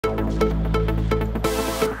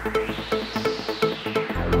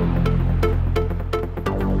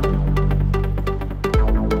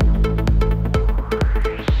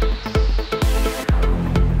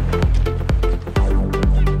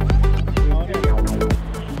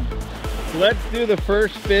Let's do the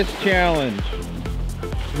first fish challenge.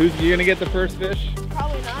 Who's you gonna get the first fish?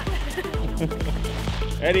 Probably not.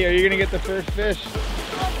 Eddie, are you gonna get the first fish?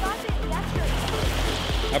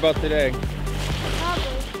 How about today?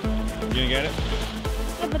 Probably. You gonna get it?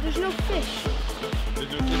 Yeah, but there's no fish.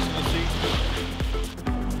 There's no fish in the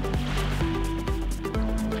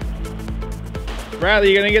sea? Bradley,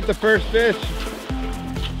 you gonna get the first fish?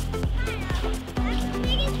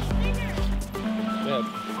 Yep.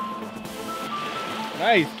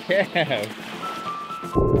 Nice catch.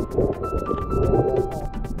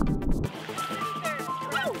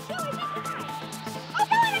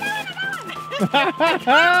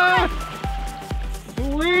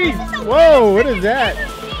 Sweet! Whoa, what is that?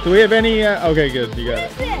 Do we have any? Okay, good. You got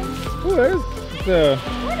it. Ooh, that's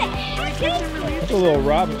a little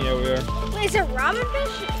robin. Yeah, we are. Wait, is it robin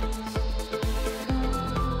fish?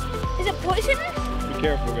 Is it poisonous? Be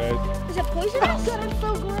careful, guys. Is it poisonous? Oh god, it's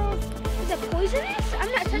so gross. Is it poisonous? I'm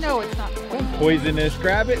not touching it. No, it's not. Don't poisonous.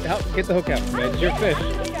 Grab it. Help get the hook out. It's your fish.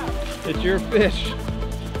 It's your fish.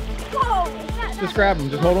 Whoa! Just grab him.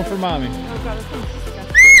 Just hold him for mommy. Oh god, it's so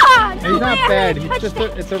disgusting. Ah, no He's not way, bad. I'm He's gonna just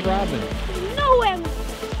touch it's a robin. that. No way.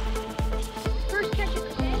 First catch of the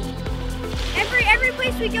fish. Every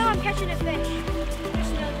place we go, I'm catching a fish.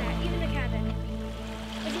 Just know that. Even the cabin.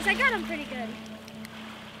 Because I got him pretty good.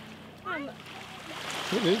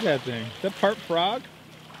 What is that thing? Is that part frog?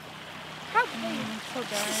 How big? So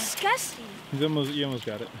dry. Disgusting. You almost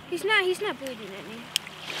got it. He's not bleeding at me.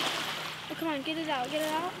 Oh, come on, get it out, get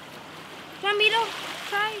it out. Want me to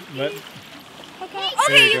try? Let- Okay,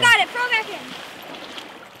 There you you got it. Throw back in.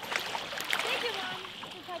 Thank you, Mom.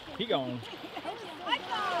 Keep going.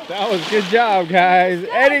 That was good job, guys.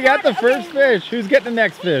 Eddie got the first fish. Who's getting the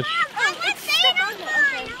next fish?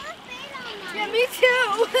 Yeah, me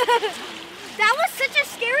too. That was such a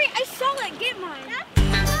scary. I saw it get mine.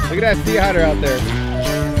 Look at that sea otter out there.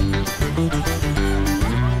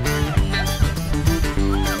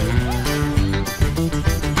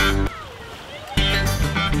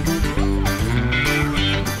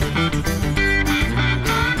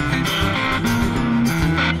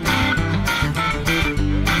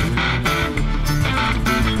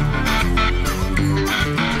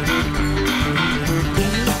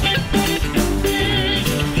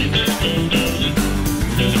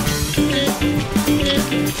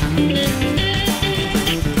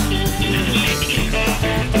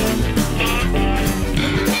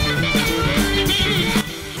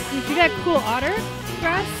 Cool otter,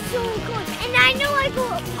 Brad? So cool. And I know I go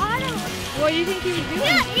Otter. What do you think he was doing?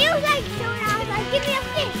 He was like showing out. I was like, give me a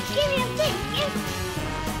fish. Give me a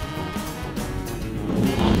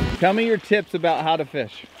fish. Tell me your tips about how to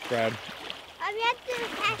fish, Brad. You have to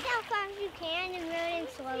cast out far as you can and reel in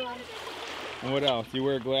slowly. And what else? You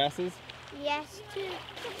wear glasses? Yes, to be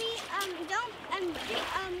don't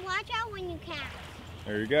watch out when you cast.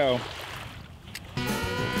 There you go.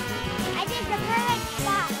 I did the perfect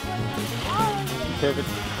spot. Perfect.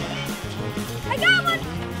 I got one.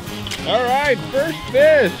 All right, first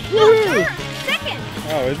fish. No, Woohoo! second.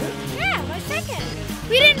 Oh, is it? Yeah, my second.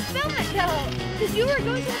 We didn't film it though, because you were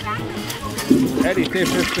going to the bathroom. Eddie, say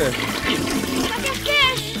first fish. Second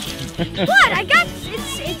fish. What? I got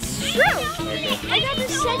it's true. I got the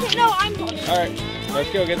second. No, I'm holding it. All right,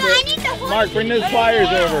 let's go get No, I need to this. hold Mark, bring those pliers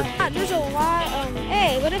over. There's a lot.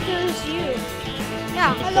 Hey, what if it was you?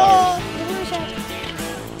 Yeah. The Hello. Where's that?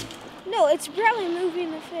 No, it's barely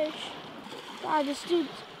moving the fish. God, this dude's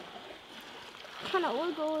kind of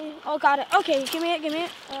wiggly. Oh, got it. Okay, give me it. Give me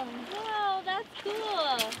it. Wow, that's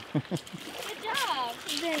cool. Good job.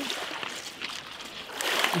 Then,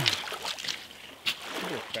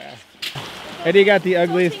 Fast. Eddie got the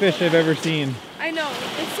ugliest fish I've ever seen. I know.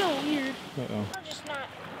 It's so weird. Uh-oh. we're just not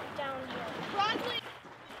down here.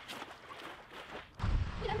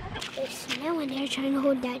 There's snow in there trying to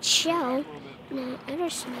hold that shell. No,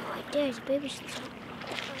 there's snow right there. It's baby snow.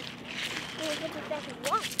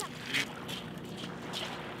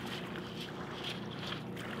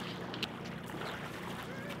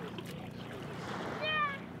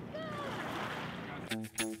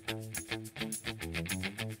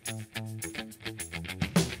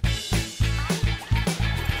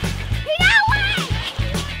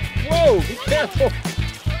 Whoa, be careful.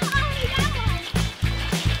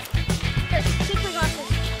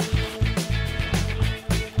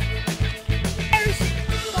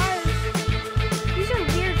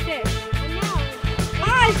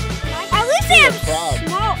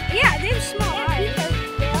 Small, yeah, they have small eyes.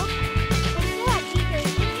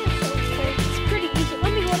 It's pretty easy.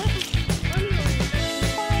 Let me hold it.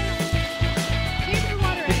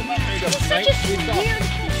 This is such a weird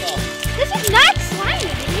fish. This is not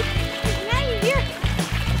slimy, dude.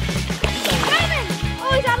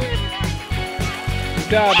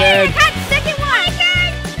 job, Ed. I got the second one.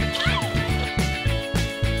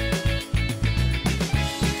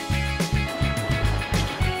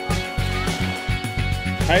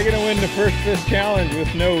 How are you gonna win the first fish challenge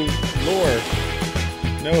with no lure,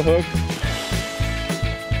 no hook?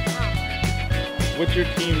 What's your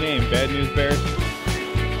team name? Bad News Bears?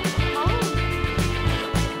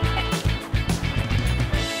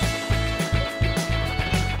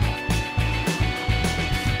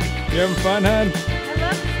 You having fun, hon? I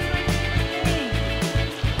love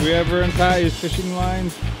this. We ever untie his fishing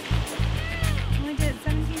lines? Only did it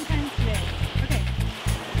 17 times today. Okay.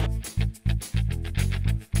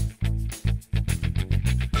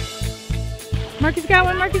 Marky's got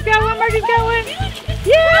one, Marky's got one, Marky's got one!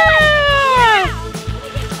 Yeah!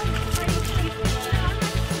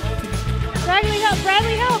 Bradley, help!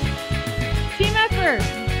 Bradley, help! Team effort!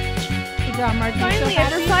 Good job, Marky. Finally,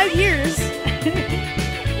 after 5 years.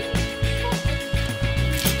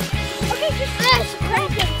 Okay, just grab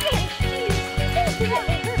the fish.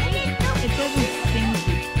 It doesn't sting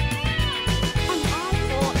you.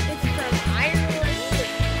 It's from Ireland.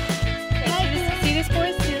 See this,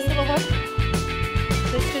 boys? See this little hook?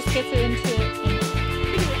 This just gets it into it.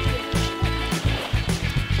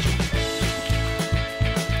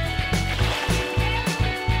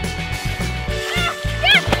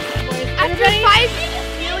 After 5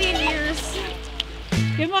 million years.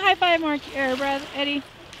 Give him a high five, Mark, Brad, Eddie.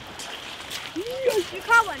 You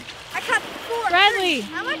caught one. I caught 4. Bradley.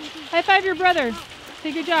 How much? High five your brother.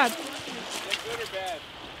 Say good job. Good or bad?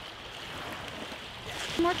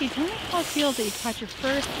 Marky, tell me how it feels that you caught your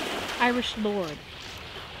first Irish lord.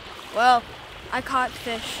 Well, I caught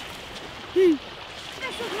fish. This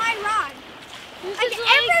was my rod. Every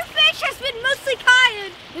fish has been mostly caught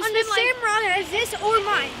on the same rod as this or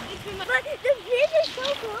mine. But the fish is so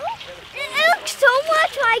cool. It looks so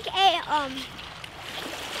much like a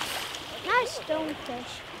not a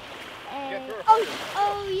stonefish.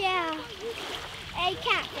 Oh yeah. A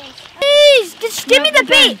catfish. Please, just give me the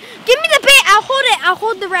bait. Give me the bait. I'll hold it. I'll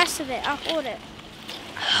hold the rest of it. I'll hold it.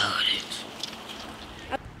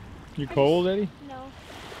 You cold, Eddie? No.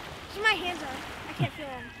 So my hands are. I can't feel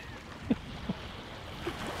them.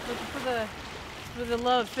 For the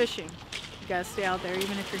love of fishing, you gotta stay out there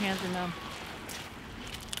even if your hands are numb.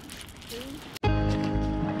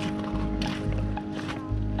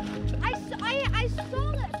 I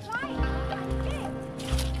saw it flying.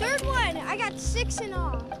 Third one. I got 6 in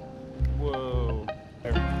all. Whoa.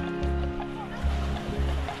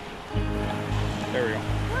 There we go.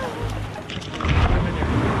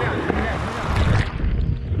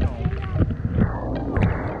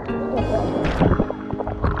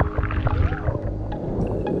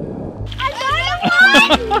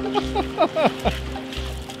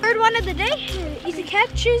 Third one of the day. Easy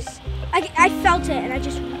catches. I felt it and I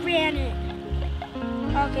just ran it.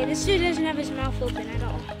 Okay, this dude doesn't have his mouth open at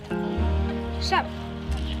all. Stop.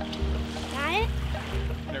 Got it?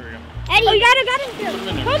 There we go. Eddie, oh, you got it.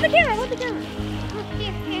 Hold the camera. Hold the camera.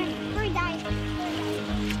 Here. Hurry, dive.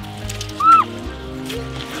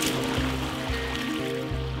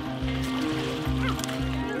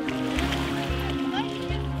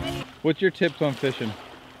 What's your tips on fishing?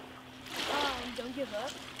 Don't give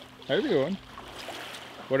up. There's a good one.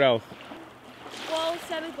 What else? Well,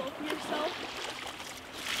 set a goal for yourself.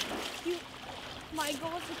 My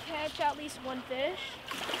goal is to catch at least 1 fish.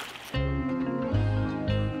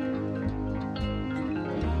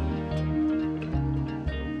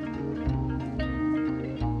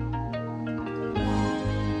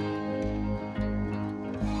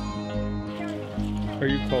 Are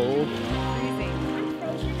you cold? Freezing. I'm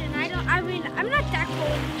frozen and I'm not that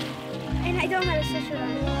cold. And I don't have a sweatshirt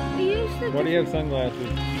on. We use the Why do you have sunglasses?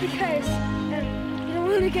 because you don't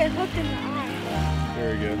want to get hooked in the eye.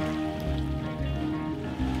 Very good.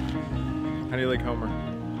 How do you like Homer? I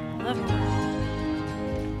love Homer.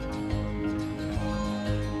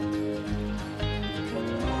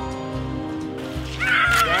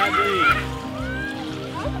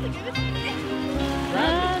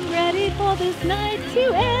 I'm ready for this night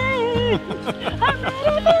to end. I'm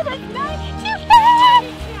ready for this night to end.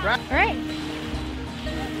 All right.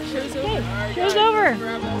 Show's over.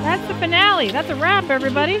 That's the finale. That's a wrap,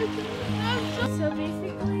 everybody. So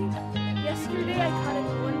basically, yesterday I caught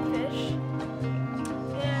 1 fish,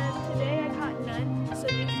 and today I caught none. So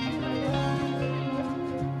basically,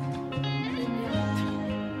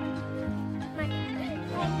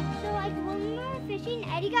 So like when we were fishing,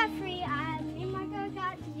 Eddie got 3, me and Marco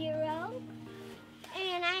got 0,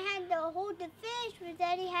 and I had to hold the fish, but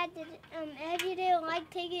Eddie had to. Eddie didn't like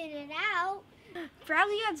taking it out.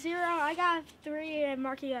 Bradley got 0, I got 3, and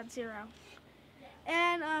Marky got 0.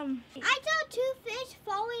 And I saw 2 fish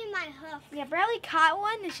following my hook. yeah, Bradley caught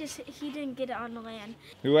one. It's just he didn't get it on the land.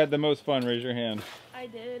 Who had the most fun? Raise your hand. I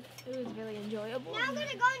did. It was really enjoyable. Now I'm gonna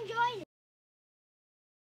go enjoy it.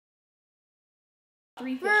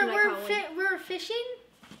 3 fish and I caught one. We're fishing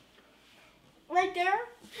right there,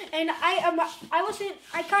 and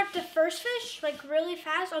I caught the first fish like really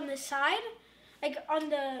fast on the side, like on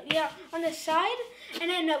the side, and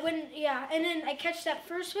then and then I catch that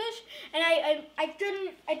first fish, and I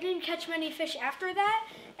didn't catch many fish after that,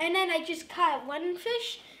 and then I just caught one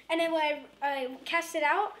fish, and then when I cast it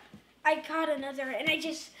out, I caught another, and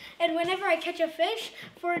whenever I catch a fish,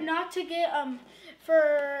 for it not to get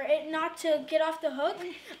off the hook,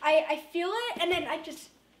 I feel it, and then I just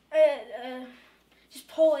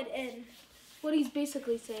pull it in. What he's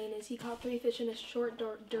basically saying is he caught 3 fish in a short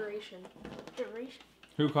duration.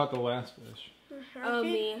 Who caught the last fish?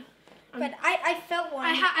 Me. But I felt one.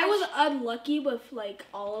 I was unlucky with like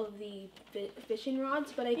all of the fishing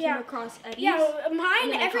rods, but I came across Eddie's. Yeah,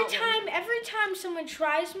 mine and every time someone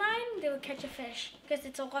tries mine, they would catch a fish because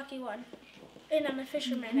it's a lucky one. And I'm a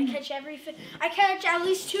fisherman. I catch at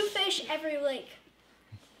least 2 fish every lake.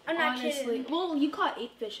 I'm not kidding. Well, you caught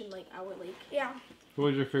 8 fish in like our lake. Yeah. What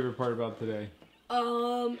was your favorite part about today?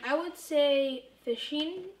 I would say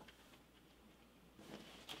fishing.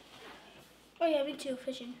 Oh yeah, me too.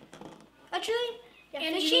 Fishing. Actually, yeah,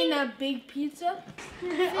 and fishing. eating that big pizza.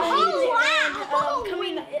 Oh wow!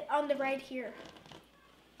 Coming on the ride here.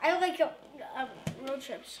 I like road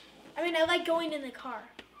trips. I mean, I like going in the car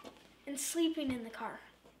and sleeping in the car.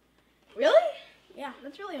 Really? Yeah.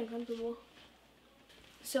 That's really uncomfortable.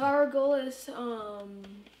 So our goal is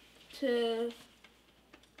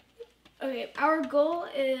our goal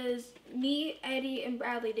is me, Eddie, and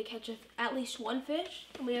Bradley to catch at least 1 fish,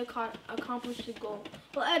 and we have accomplished the goal.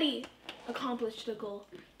 Well, Eddie accomplished the goal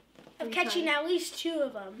of catching at least 2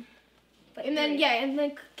 of them. And then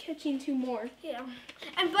catching 2 more. Yeah.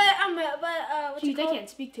 And what's Jeez, it called? I can't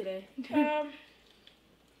speak today.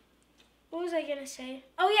 What was I gonna say?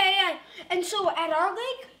 Oh yeah. And so at our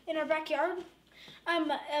lake in our backyard,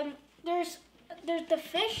 there's the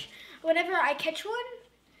fish. Whenever I catch one,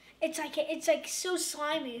 it's like so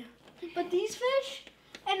slimy. But these fish,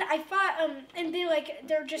 and I thought and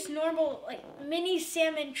they're just normal like mini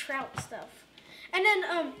salmon trout stuff. And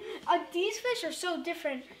then these fish are so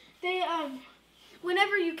different. They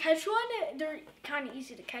whenever you catch one, they're kind of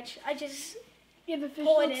easy to catch. I just the fish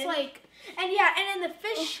pull it looks in. like and then the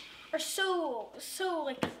fish are so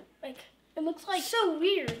like it looks like so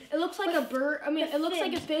weird. It looks like a bird. I mean, it looks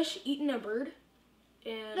like a fish eating a bird.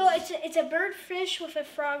 And no, it's a bird fish with a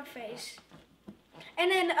frog face. And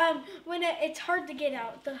then when it's hard to get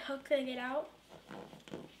out, the hook to get out.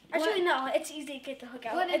 Actually, no, it's easy to get the hook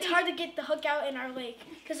out. It's hard to get the hook out in our lake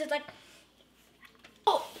because it's like.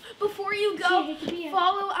 Oh, before you go,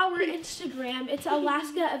 follow our Instagram. It's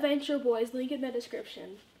Alaska Adventure Boys. Link in the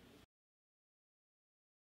description.